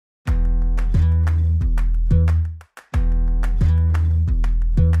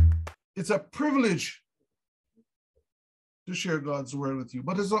It's a privilege to share God's word with you,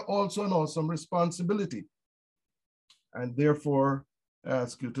 but it's also an awesome responsibility. And therefore, I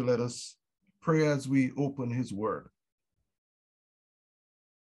ask you to let us pray as we open his word.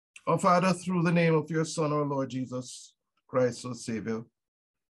 Our Father, through the name of your Son, our Lord Jesus Christ, our Savior,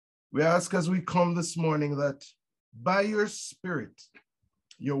 we ask as we come this morning that by your Spirit,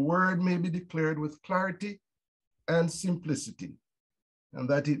 your word may be declared with clarity and simplicity, and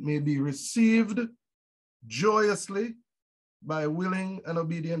that it may be received joyously by willing and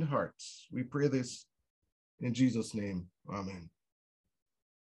obedient hearts. We pray this in Jesus' name. Amen.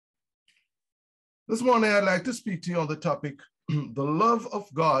 This morning, I'd like to speak to you on the topic, the love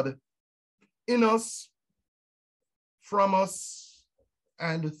of God in us, from us,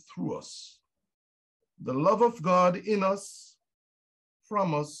 and through us. The love of God in us,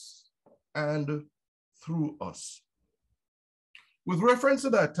 from us, and through us. With reference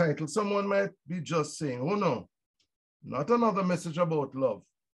to that title, someone might be just saying, oh no, not another message about love.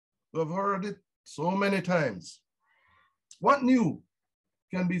 We've heard it so many times. What new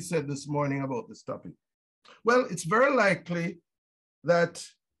can be said this morning about this topic? Well, it's very likely that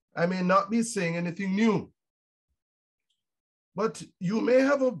I may not be saying anything new. But you may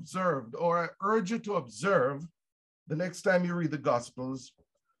have observed, or I urge you to observe the next time you read the Gospels,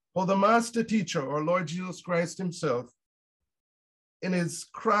 how the master teacher, or Lord Jesus Christ himself, in his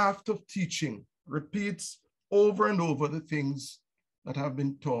craft of teaching, repeats over and over the things that have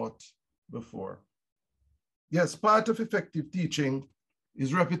been taught before. Yes, part of effective teaching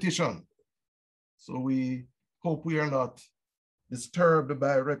is repetition. So we hope we are not disturbed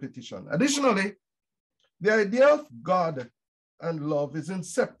by repetition. Additionally, the idea of God and love is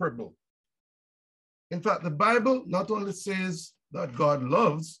inseparable. In fact, the Bible not only says that God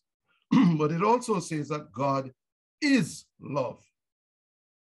loves, but it also says that God is love.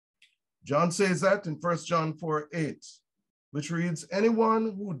 John says that in 1 John 4:8, which reads,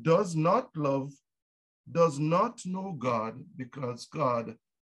 anyone who does not love does not know God, because God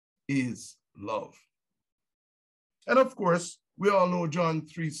is love. And of course, we all know John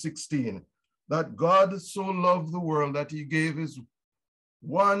 3:16, that God so loved the world that he gave his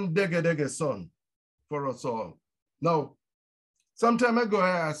one dege son for us all. Now, some time ago, I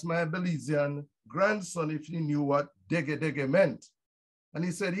asked my Belizean grandson if he knew what dege meant. And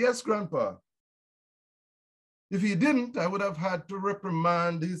he said, yes, Grandpa. If he didn't, I would have had to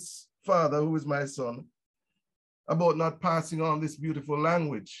reprimand his father, who is my son, about not passing on this beautiful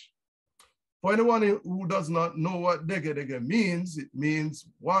language. For anyone who does not know what dege means, it means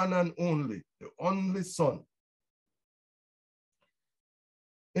one and only, the only son.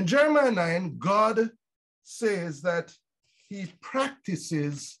 In Jeremiah 9, God says that he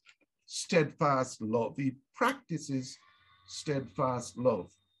practices steadfast love. He practices steadfast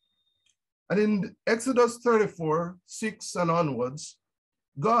love. And in Exodus 34:6 and onwards,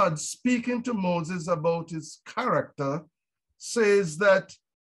 God, speaking to Moses about his character, says that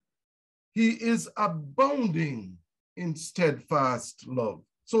he is abounding in steadfast love.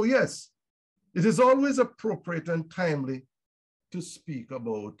 So yes, it is always appropriate and timely to speak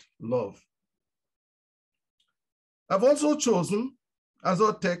about love. I've also chosen as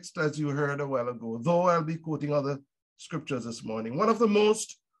our text, as you heard a while ago, though I'll be quoting other scriptures this morning, one of the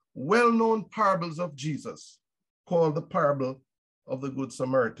most well-known parables of Jesus, called the parable of the Good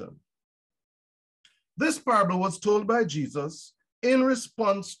Samaritan. This parable was told by Jesus in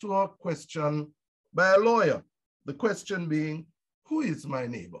response to a question by a lawyer. The question being, who is my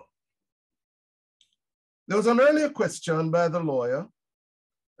neighbor? There was an earlier question by the lawyer,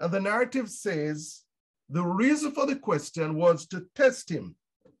 and the narrative says the reason for the question was to test him,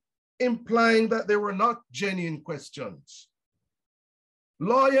 implying that they were not genuine questions.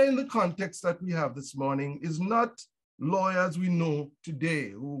 Lawyer in the context that we have this morning is not lawyers we know today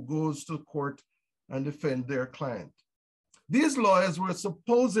who goes to court and defend their client. These lawyers were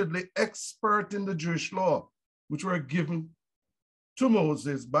supposedly expert in the Jewish law, which were given to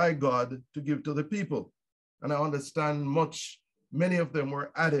Moses by God to give to the people. And I understand many of them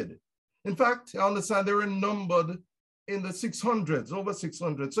were added. In fact, I understand they were numbered in the 600s, over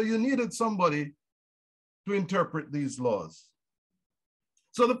 600. So you needed somebody to interpret these laws.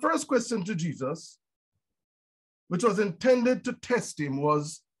 So the first question to Jesus, which was intended to test him,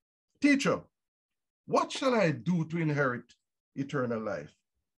 was, "Teacher, what shall I do to inherit eternal life?"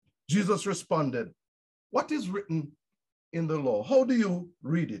 Jesus responded, "What is written in the law? How do you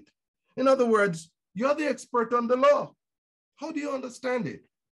read it?" In other words, you're the expert on the law. How do you understand it?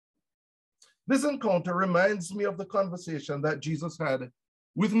 This encounter reminds me of the conversation that Jesus had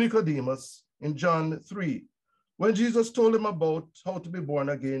with Nicodemus in John 3, When Jesus told him about how to be born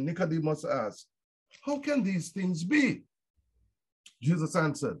again, Nicodemus asked, "How can these things be?" Jesus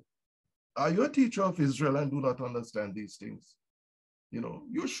answered, "Are you a teacher of Israel and do not understand these things?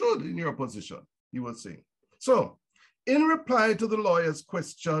 You should in your position," he was saying. So, in reply to the lawyer's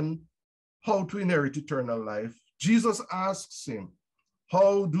question, how to inherit eternal life, Jesus asks him,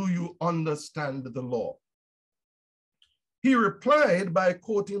 "How do you understand the law?" He replied by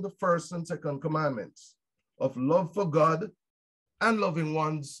quoting the first and second commandments of love for God and loving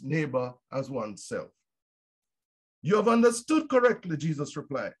one's neighbor as oneself. "You have understood correctly," Jesus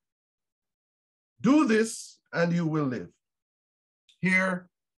replied. "Do this and you will live." Here,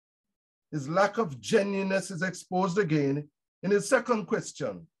 his lack of genuineness is exposed again in his second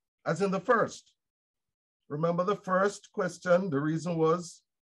question, as in the first. Remember the first question, the reason was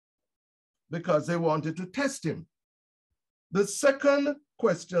because they wanted to test him. The second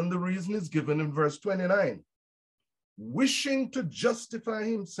question, the reason is given in verse 29. Wishing to justify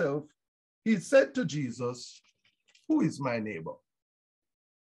himself, he said to Jesus, "Who is my neighbor?"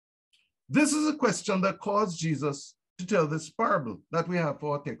 This is a question that caused Jesus to tell this parable that we have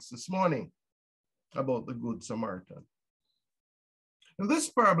for our text this morning about the Good Samaritan. In this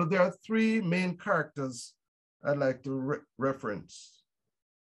parable, there are three main characters I'd like to reference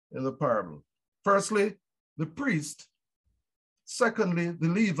in the parable. Firstly, the priest. Secondly, the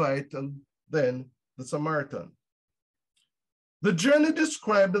Levite, and then the Samaritan. The journey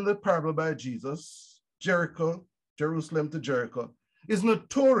described in the parable by Jesus, Jerusalem to Jericho, is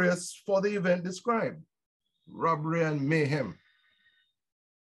notorious for the event described, robbery and mayhem.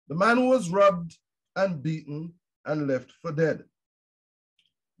 The man who was robbed and beaten and left for dead.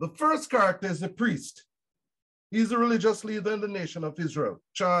 The first character is the priest. He's a religious leader in the nation of Israel,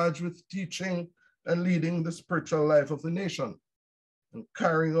 charged with teaching and leading the spiritual life of the nation and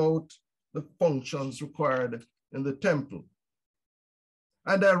carrying out the functions required in the temple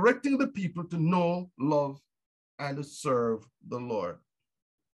and directing the people to know, love, and to serve the Lord.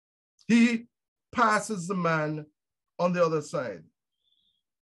 He passes the man on the other side.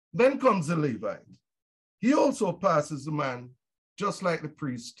 Then comes the Levite. He also passes the man just like the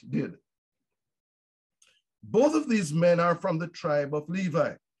priest did. Both of these men are from the tribe of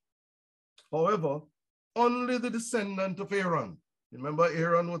Levi. However, only the descendant of Aaron. Remember,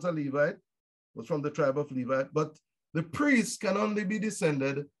 Aaron was a Levite, was from the tribe of Levi, but the priest can only be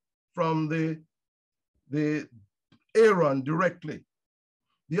descended from the Aaron directly.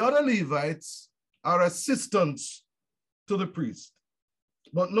 The other Levites are assistants to the priest.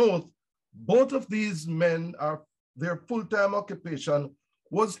 But note, both of these men their full-time occupation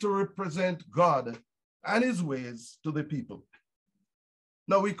was to represent God and his ways to the people.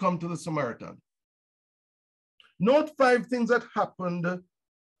 Now we come to the Samaritan. Note 5 things that happened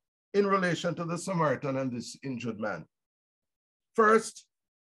in relation to the Samaritan and this injured man. First,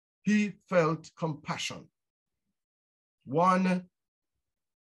 he felt compassion. One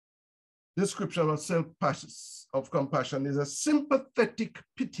description of compassion is a sympathetic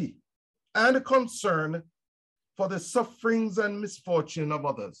pity and a concern for the sufferings and misfortune of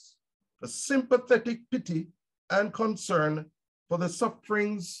others. A sympathetic pity and concern for the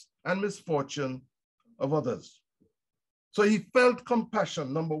sufferings and misfortune of others. So he felt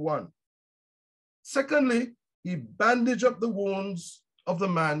compassion, number one. Secondly, he bandaged up the wounds of the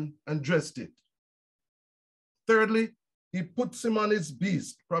man and dressed it. Thirdly, he puts him on his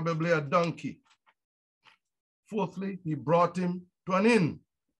beast, probably a donkey. Fourthly, he brought him to an inn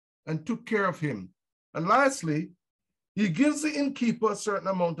and took care of him. And lastly, he gives the innkeeper a certain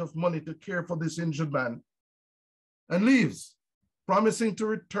amount of money to care for this injured man and leaves, promising to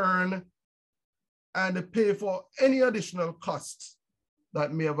return and pay for any additional costs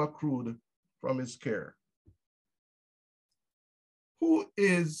that may have accrued from his care. Who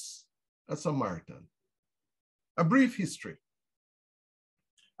is a Samaritan? A brief history.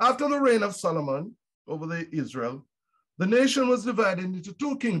 After the reign of Solomon over Israel, the nation was divided into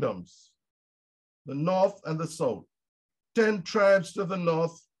 2 kingdoms, the north and the south, 10 tribes to the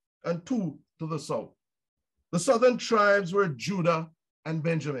north and 2 to the south. The southern tribes were Judah and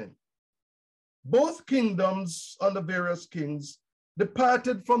Benjamin. Both kingdoms under various kings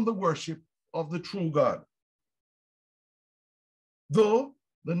departed from the worship of the true God. Though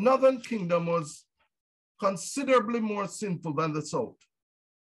the northern kingdom was considerably more sinful than the south.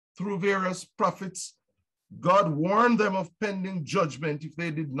 Through various prophets, God warned them of pending judgment if they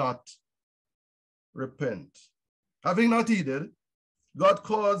did not repent. Having not heeded, God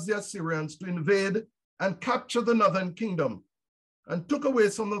caused the Assyrians to invade and capture the northern kingdom and took away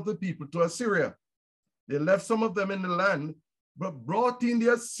some of the people to Assyria. They left some of them in the land, but brought in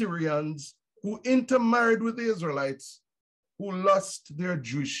the Assyrians who intermarried with the Israelites who lost their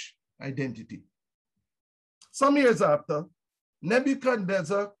Jewish identity. Some years after,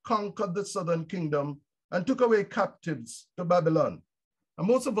 Nebuchadnezzar conquered the southern kingdom and took away captives to Babylon. And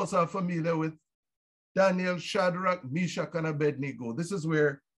most of us are familiar with Daniel, Shadrach, Meshach, and Abednego. This is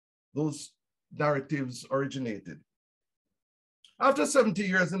where those narratives originated. After 70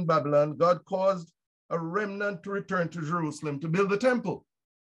 years in Babylon, God caused a remnant to return to Jerusalem to build the temple.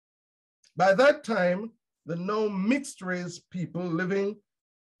 By that time, the now mixed race people living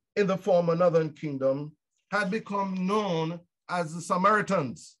in the former northern kingdom had become known as the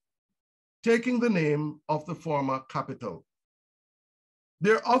Samaritans, taking the name of the former capital.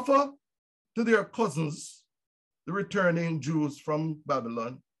 Their offer to their cousins, the returning Jews from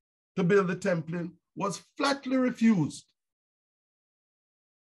Babylon, to build the temple was flatly refused.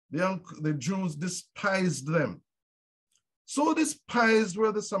 The Jews despised them. So despised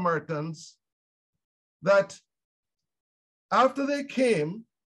were the Samaritans that after they came,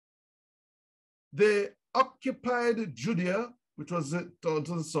 they occupied Judea, which was to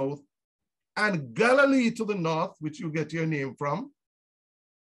the south, and Galilee to the north, which you get your name from.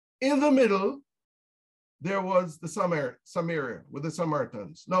 In the middle, there was the Samaria with the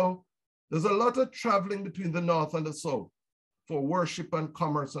Samaritans. Now, there's a lot of traveling between the north and the south for worship and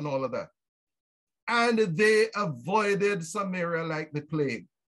commerce and all of that. And they avoided Samaria like the plague.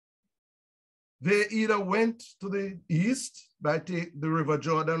 They either went to the east by the river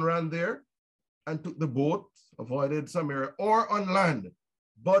Jordan ran there and took the boat, avoided Samaria, or on land,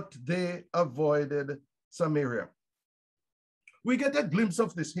 but they avoided Samaria. We get a glimpse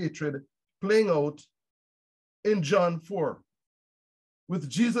of this hatred playing out in John 4 with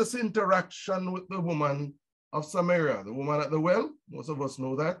Jesus' interaction with the woman of Samaria, the woman at the well. Most of us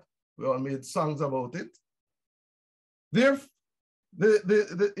know that. We all made songs about it. There,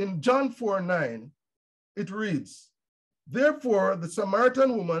 in John 4:9, it reads, "Therefore the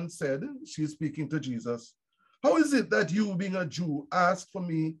Samaritan woman said," she's speaking to Jesus, "How is it that you, being a Jew, ask for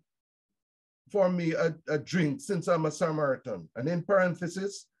me a drink since I'm a Samaritan?" And in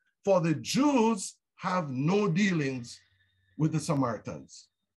parenthesis, "For the Jews have no dealings with the Samaritans."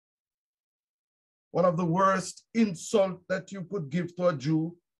 One of the worst insults that you could give to a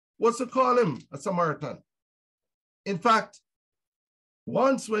Jew was to call him a Samaritan. In fact,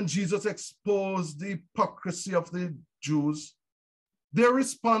 once when Jesus exposed the hypocrisy of the Jews, their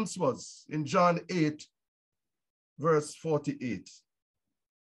response was in John 8, verse 48.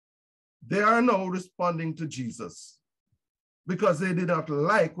 They are now responding to Jesus because they did not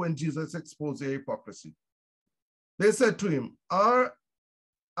like when Jesus exposed their hypocrisy. They said to him,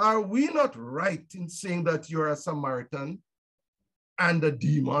 Are we not right in saying that you're a Samaritan and a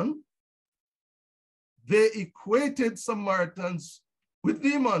demon? They equated Samaritans with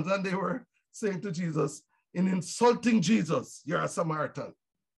demons, and they were saying to Jesus, in insulting Jesus, you're a Samaritan.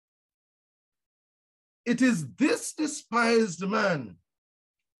 It is this despised man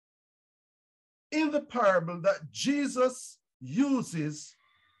in the parable that Jesus uses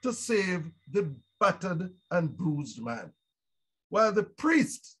to save the battered and bruised man. While the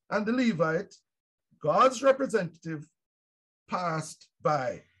priest and the Levite, God's representative, passed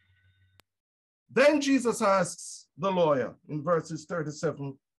by. Then Jesus asks the lawyer in verses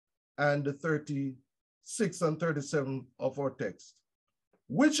 37 and 36 and 37 of our text,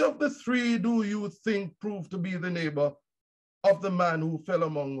 which of the three do you think proved to be the neighbor of the man who fell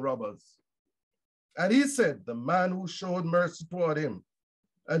among robbers? And he said, the man who showed mercy toward him.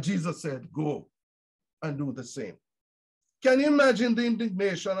 And Jesus said, go and do the same. Can you imagine the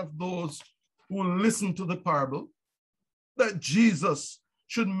indignation of those who listened to the parable? That Jesus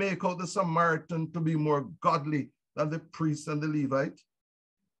should make out the Samaritan to be more godly than the priest and the Levite.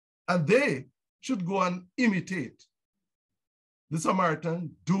 And they should go and imitate the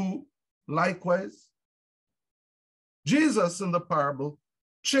Samaritan, do likewise. Jesus in the parable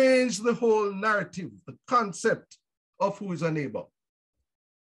changed the whole narrative, the concept of who is a neighbor.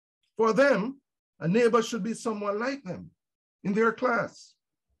 For them, a neighbor should be someone like them in their class.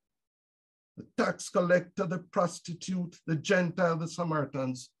 The tax collector, the prostitute, the Gentile, the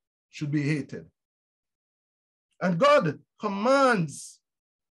Samaritans should be hated. And God commands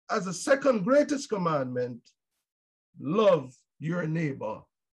as the second greatest commandment, love your neighbor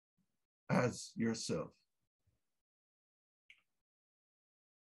as yourself.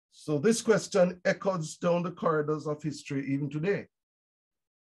 So this question echoes down the corridors of history even today.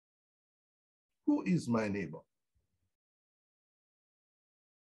 Who is my neighbor?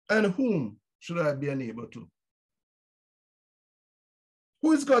 And whom should I be a neighbor to?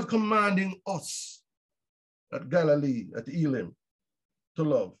 Who is God commanding us at Galilee, at Elim, to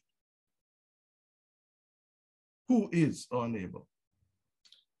love? Who is our neighbor?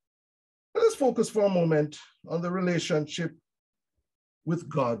 Let us focus for a moment on the relationship with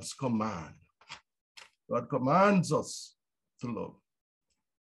God's command. God commands us to love.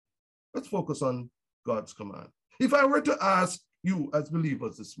 Let's focus on God's command. If I were to ask you as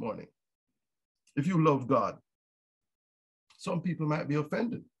believers this morning, if you love God, some people might be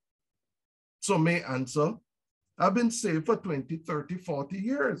offended. Some may answer, I've been saved for 20, 30, 40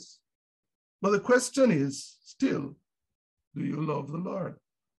 years. But the question is still, do you love the Lord?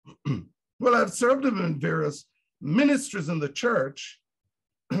 Well, I've served him in various ministries in the church,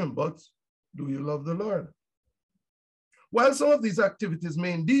 but do you love the Lord? While some of these activities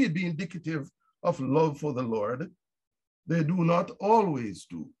may indeed be indicative of love for the Lord, they do not always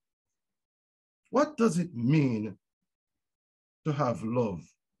do. What does it mean to have love,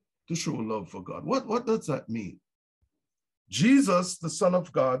 to show love for God? What does that mean? Jesus, the Son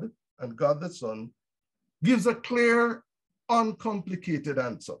of God, and God the Son, gives a clear, uncomplicated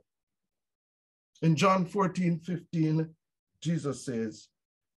answer. In John 14:15, Jesus says,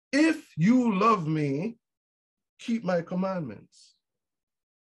 if you love me, keep my commandments.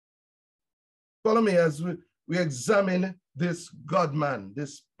 Follow me as we examine this God-man,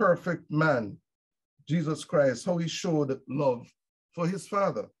 this perfect man, Jesus Christ, how he showed love for his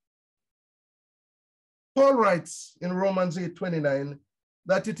Father. Paul writes in Romans 8:29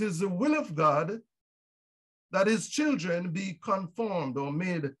 that it is the will of God that his children be conformed or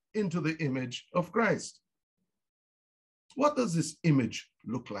made into the image of Christ. What does this image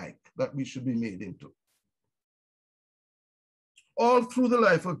look like that we should be made into? All through the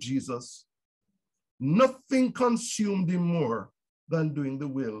life of Jesus, nothing consumed him more than doing the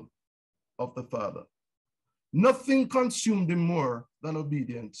will of the Father. Nothing consumed him more than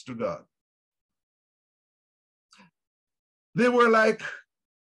obedience to God. They were like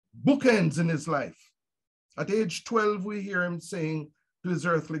bookends in his life. At age 12, we hear him saying to his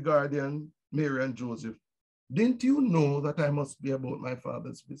earthly guardian, Mary and Joseph, didn't you know that I must be about my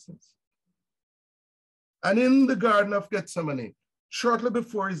Father's business? And in the Garden of Gethsemane, shortly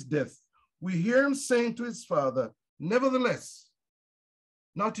before his death, we hear him saying to his Father, nevertheless,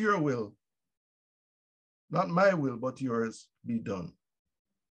 not your will, not my will, but yours be done.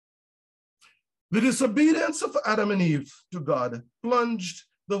 The disobedience of Adam and Eve to God plunged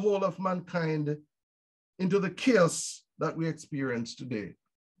the whole of mankind into the chaos that we experience today.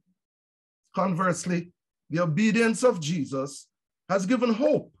 Conversely, the obedience of Jesus has given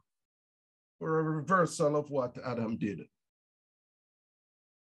hope for a reversal of what Adam did.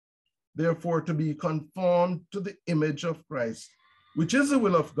 Therefore, to be conformed to the image of Christ, which is the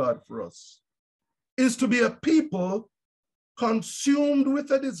will of God for us, is to be a people consumed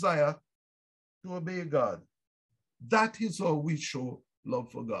with a desire to obey God. That is how we show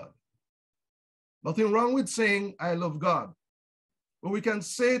love for God. Nothing wrong with saying, I love God. But we can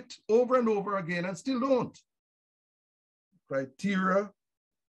say it over and over again and still don't. Criteria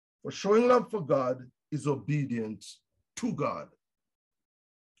for showing love for God is obedience to God.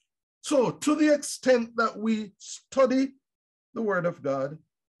 So to the extent that we study the Word of God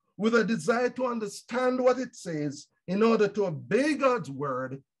with a desire to understand what it says in order to obey God's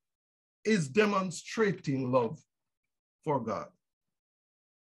word is demonstrating love for God.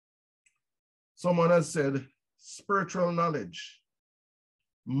 Someone has said, spiritual knowledge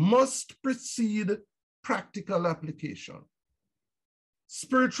must precede practical application.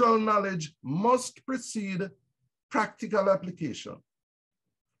 Spiritual knowledge must precede practical application.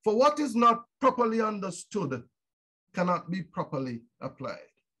 For what is not properly understood cannot be properly applied.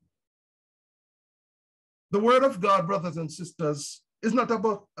 The Word of God, brothers and sisters, is not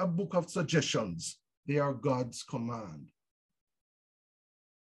about a book of suggestions. They are God's command.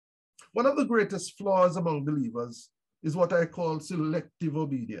 One of the greatest flaws among believers is what I call selective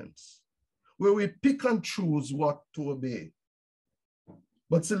obedience, where we pick and choose what to obey.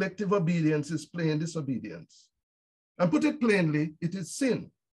 But selective obedience is plain disobedience. And put it plainly, it is sin,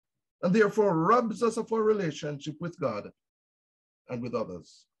 and therefore robs us of our relationship with God and with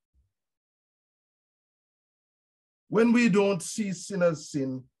others. When we don't see sin as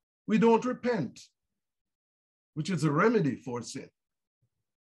sin, we don't repent, which is a remedy for sin.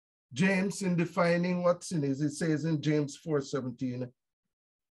 James, in defining what sin is, it says in James 4:17,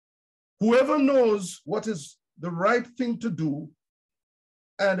 whoever knows what is the right thing to do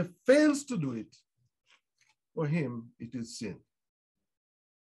and fails to do it, for him it is sin.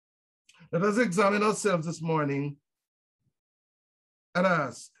 Let us examine ourselves this morning and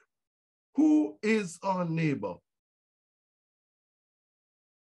ask, who is our neighbor?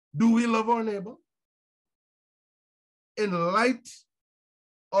 Do we love our neighbor? In light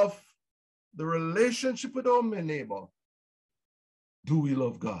of the relationship with our neighbor, do we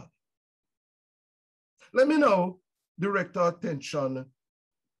love God? Let me now direct our attention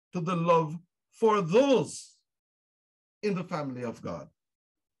to the love for those in the family of God.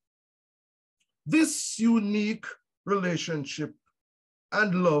 This unique relationship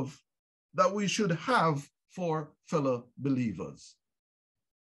and love that we should have for fellow believers.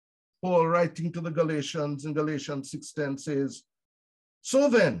 Paul, writing to the Galatians in Galatians 6:10 says, "So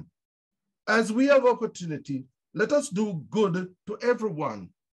then, as we have opportunity, let us do good to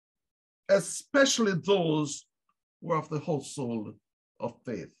everyone, especially those who are of the household of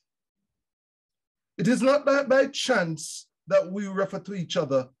faith." It is not by chance that we refer to each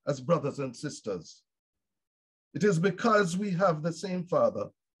other as brothers and sisters. It is because we have the same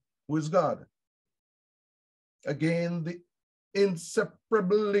Father, who is God. Again, the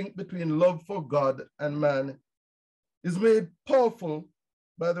inseparable link between love for God and man is made powerful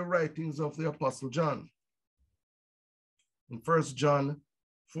by the writings of the Apostle John. In 1 John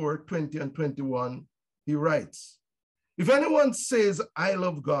 4:20 and 21, he writes, "If anyone says, 'I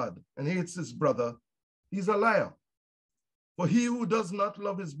love God,' and hates his brother, he's a liar. For he who does not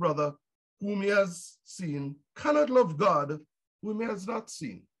love his brother, whom he has seen, cannot love God, whom he has not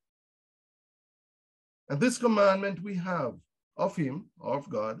seen. And this commandment we have of him, of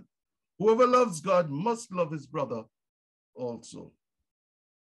God, whoever loves God must love his brother also."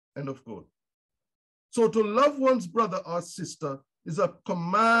 End of quote. So to love one's brother or sister is a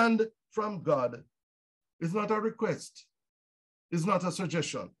command from God. It's not a request. It's not a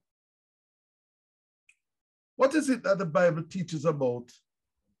suggestion. What is it that the Bible teaches about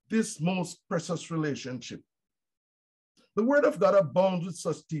this most precious relationship? The Word of God abounds with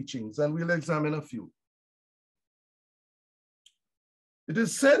such teachings, and we'll examine a few. It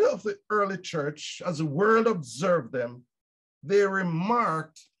is said of the early church, as the world observed them, they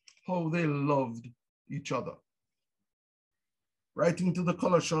remarked how they loved each other. Writing to the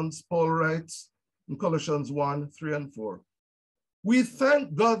Colossians, Paul writes in Colossians 1:3 and 4, "We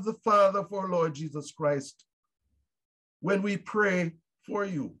thank God the Father for our Lord Jesus Christ when we pray for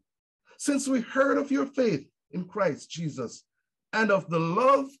you, since we heard of your faith in Christ Jesus and of the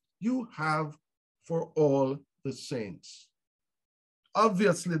love you have for all the saints."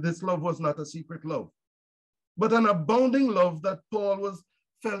 Obviously, this love was not a secret love, but an abounding love that Paul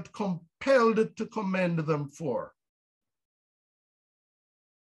felt compelled to commend them for.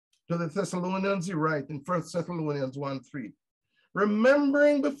 To the Thessalonians, he writes in 1 Thessalonians 1:3,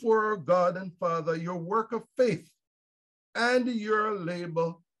 "Remembering before our God and Father your work of faith and your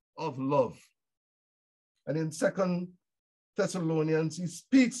labor of love." And in 2 Thessalonians, he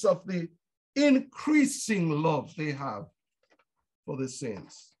speaks of the increasing love they have for the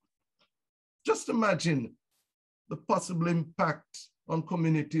saints. Just imagine the possible impact on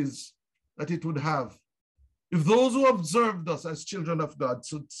communities that it would have if those who observed us as children of God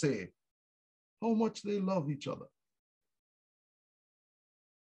should say how much they love each other.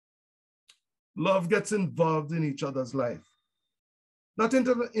 Love gets involved in each other's life, not in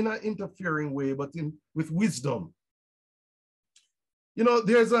an interfering way, but with wisdom. You know,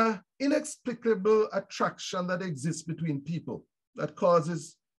 there's an inexplicable attraction that exists between people that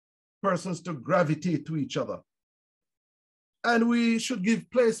causes persons to gravitate to each other. And we should give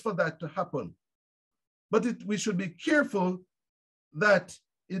place for that to happen. But we should be careful that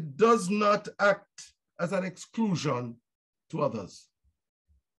it does not act as an exclusion to others.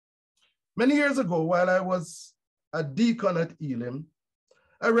 Many years ago, while I was a deacon at Elim,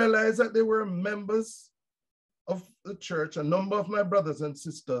 I realized that there were members of the church, a number of my brothers and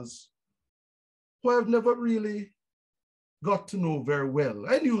sisters, who I've never really got to know very well.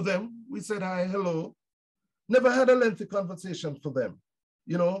 I knew them. We said hi, hello. Never had a lengthy conversation for them.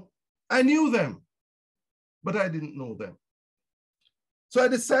 You know, I knew them, but I didn't know them. So I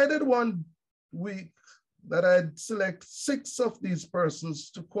decided one week that I'd select 6 of these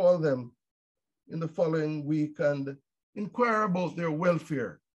persons to call them in the following week and inquire about their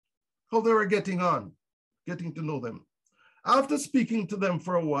welfare, how they were getting on, getting to know them. After speaking to them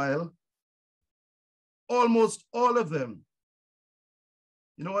for a while, almost all of them,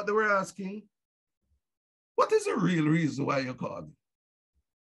 you know what they were asking? What is the real reason why you called?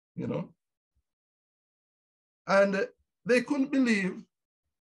 You know? And they couldn't believe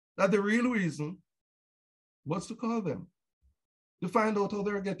that the real reason was to call them, to find out how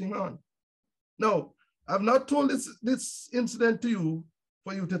they were getting on. Now, I've not told this incident to you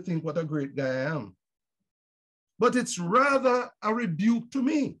for you to think what a great guy I am, but it's rather a rebuke to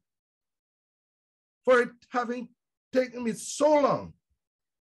me for it having taken me so long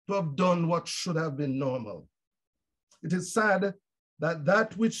to have done what should have been normal. It is sad that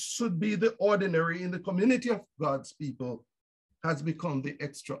that which should be the ordinary in the community of God's people has become the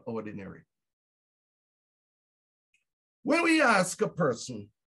extraordinary. When we ask a person,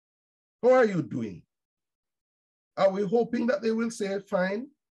 how are you doing? Are we hoping that they will say fine?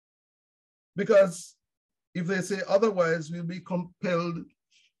 Because if they say otherwise, we'll be compelled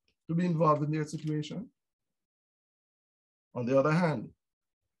to be involved in their situation. On the other hand,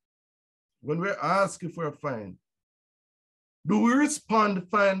 when we're asked if we're fine, do we respond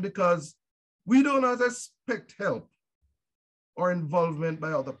fine because we do not expect help or involvement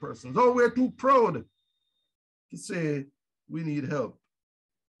by other persons, or we're too proud to say we need help,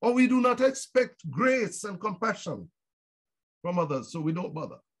 or we do not expect grace and compassion from others, so we don't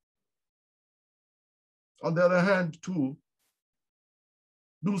bother? On the other hand, too,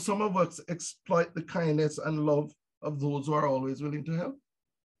 do some of us exploit the kindness and love of those who are always willing to help?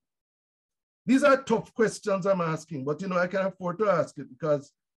 These are tough questions I'm asking, but I can afford to ask it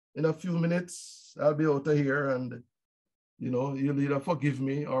because in a few minutes I'll be out of here, and you'll either forgive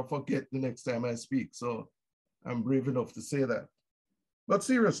me or forget the next time I speak. So I'm brave enough to say that. But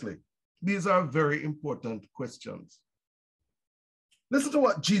seriously, these are very important questions. Listen to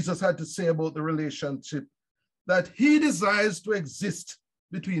what Jesus had to say about the relationship that he desires to exist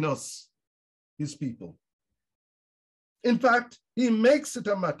between us, his people. In fact, he makes it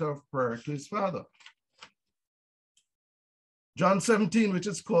a matter of prayer to his Father. John 17, which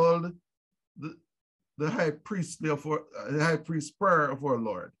is called the high priest prayer of our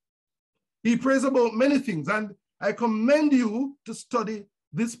Lord. He prays about many things, and I commend you to study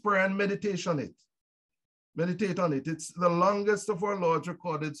this prayer and meditate on it. Meditate on it. It's the longest of our Lord's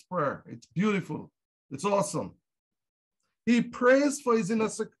recorded prayer. It's beautiful. It's awesome. He prays for his inner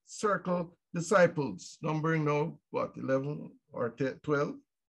circle disciples, numbering now, 11 or 12?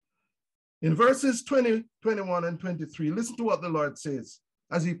 In verses 20, 21, and 23, listen to what the Lord says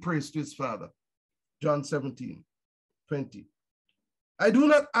as he prays to his Father. John 17, 20. I do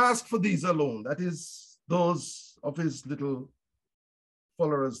not ask for these alone. That is those of his little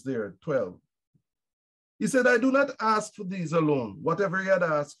followers there, 12. He said, I do not ask for these alone, whatever he had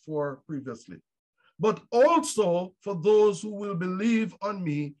asked for previously, but also for those who will believe on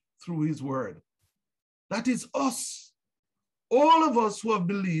me through his word. That is us. All of us who have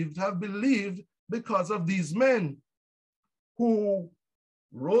believed because of these men who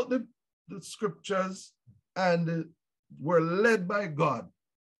wrote the scriptures and were led by God.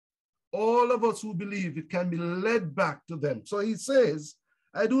 All of us who believe, it can be led back to them. So he says,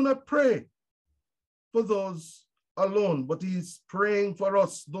 I do not pray for those alone, but he's praying for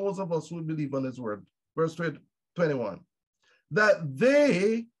us, those of us who believe on his word. Verse 21, that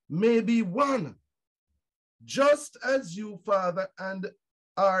they may be one, just as you, Father, and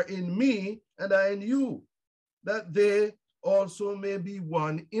are in me, and I in you, that they also may be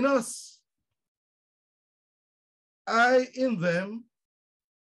one in us. I in them,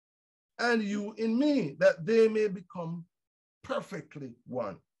 and you in me, that they may become perfectly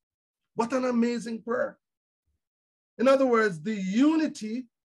one. What an amazing prayer. In other words, the unity,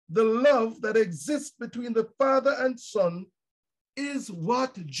 the love that exists between the Father and Son is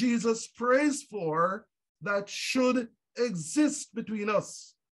what Jesus prays for, that should exist between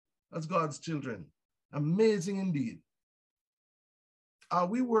us as God's children. Amazing indeed. Are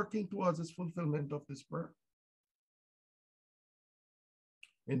we working towards this fulfillment of this prayer?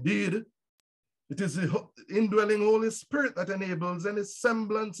 Indeed, it is the indwelling Holy Spirit that enables any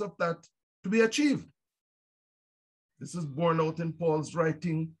semblance of that to be achieved. This is borne out in Paul's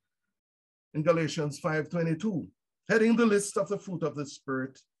writing in Galatians 5:22. Heading the list of the fruit of the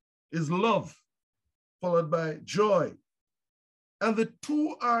Spirit is love, followed by joy. And the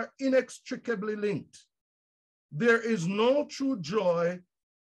two are inextricably linked. There is no true joy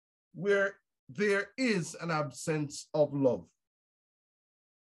where there is an absence of love.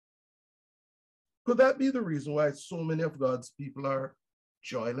 Could that be the reason why so many of God's people are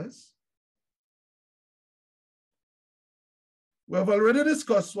joyless? We have already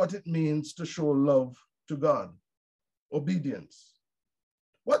discussed what it means to show love to God, obedience.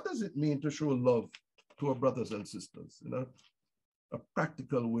 What does it mean to show love to our brothers and sisters in a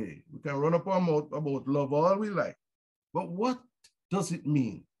practical way? We can run up our mouth about love all we like, but what does it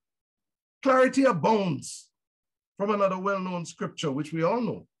mean? Clarity abounds from another well-known scripture, which we all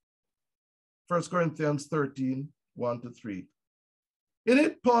know. 1 Corinthians 13, 1-3. In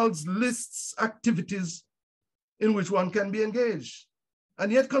it, Paul lists activities in which one can be engaged,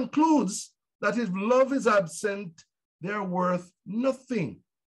 and yet concludes that if love is absent, they are worth nothing.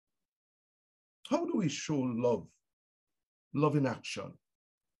 How do we show love? Love in action.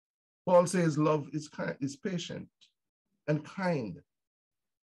 Paul says love is patient and kind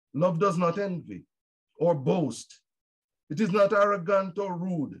Love does not envy or boast. It is not arrogant or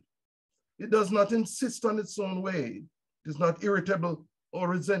rude. It does not insist on its own way. It is not irritable or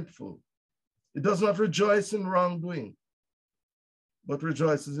resentful. It does not rejoice in wrongdoing, but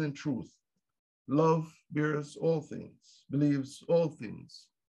rejoices in truth. Love bears all things, believes all things,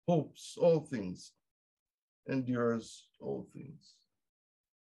 hopes all things, endures all things.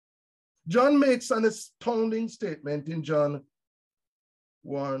 John makes an astounding statement in John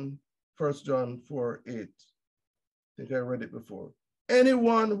 1 John 4:8. I think I read it before.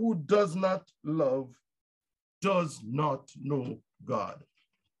 Anyone who does not love does not know God.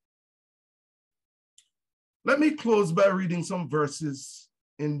 Let me close by reading some verses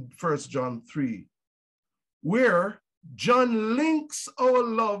in 1 John 3, where John links our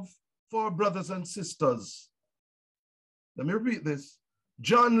love for our brothers and sisters. Let me repeat this.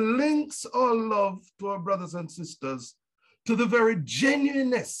 John links our love to our brothers and sisters to the very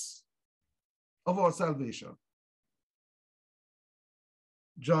genuineness of our salvation.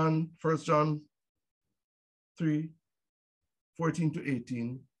 1 John 3, 14 to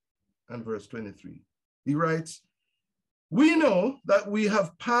 18, and verse 23. He writes, we know that we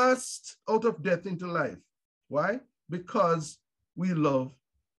have passed out of death into life. Why? Because we love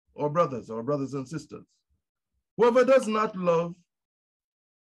our brothers and sisters. Whoever does not love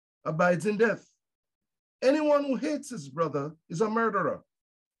abides in death. Anyone who hates his brother is a murderer.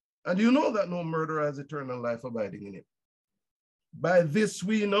 And you know that no murderer has eternal life abiding in him. By this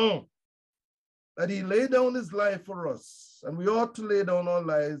we know that he laid down his life for us, and we ought to lay down our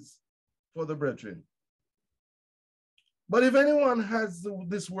lives for the brethren. But if anyone has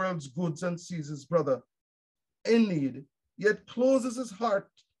this world's goods and sees his brother in need, yet closes his heart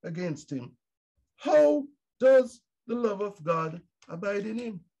against him, how does the love of God abide in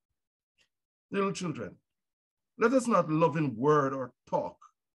him? Little children, let us not love in word or talk,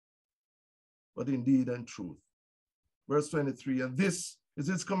 but in deed and truth. Verse 23, and this is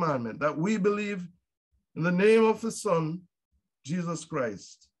his commandment, that we believe in the name of the Son, Jesus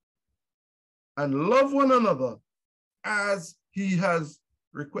Christ, and love one another as he has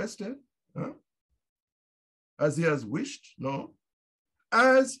requested, as he has wished, no,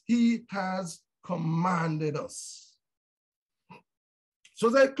 as he has commanded us. So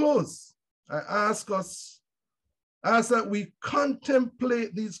as I close, I ask that we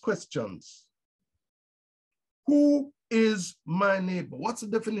contemplate these questions. Who is my neighbor? What's the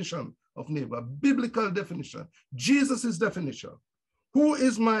definition of neighbor? Biblical definition. Jesus' definition. Who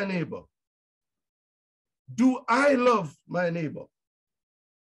is my neighbor? Do I love my neighbor?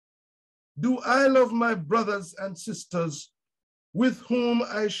 Do I love my brothers and sisters with whom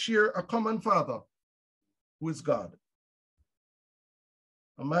I share a common Father, who is God?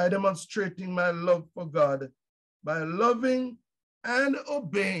 Am I demonstrating my love for God by loving and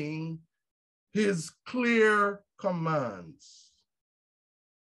obeying his clear commands?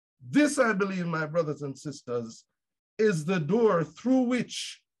 This, I believe, my brothers and sisters, is the door through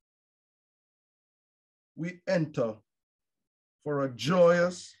which we enter for a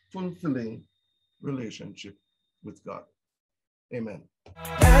joyous, fulfilling relationship with God. Amen.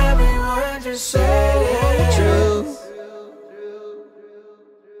 Everyone just say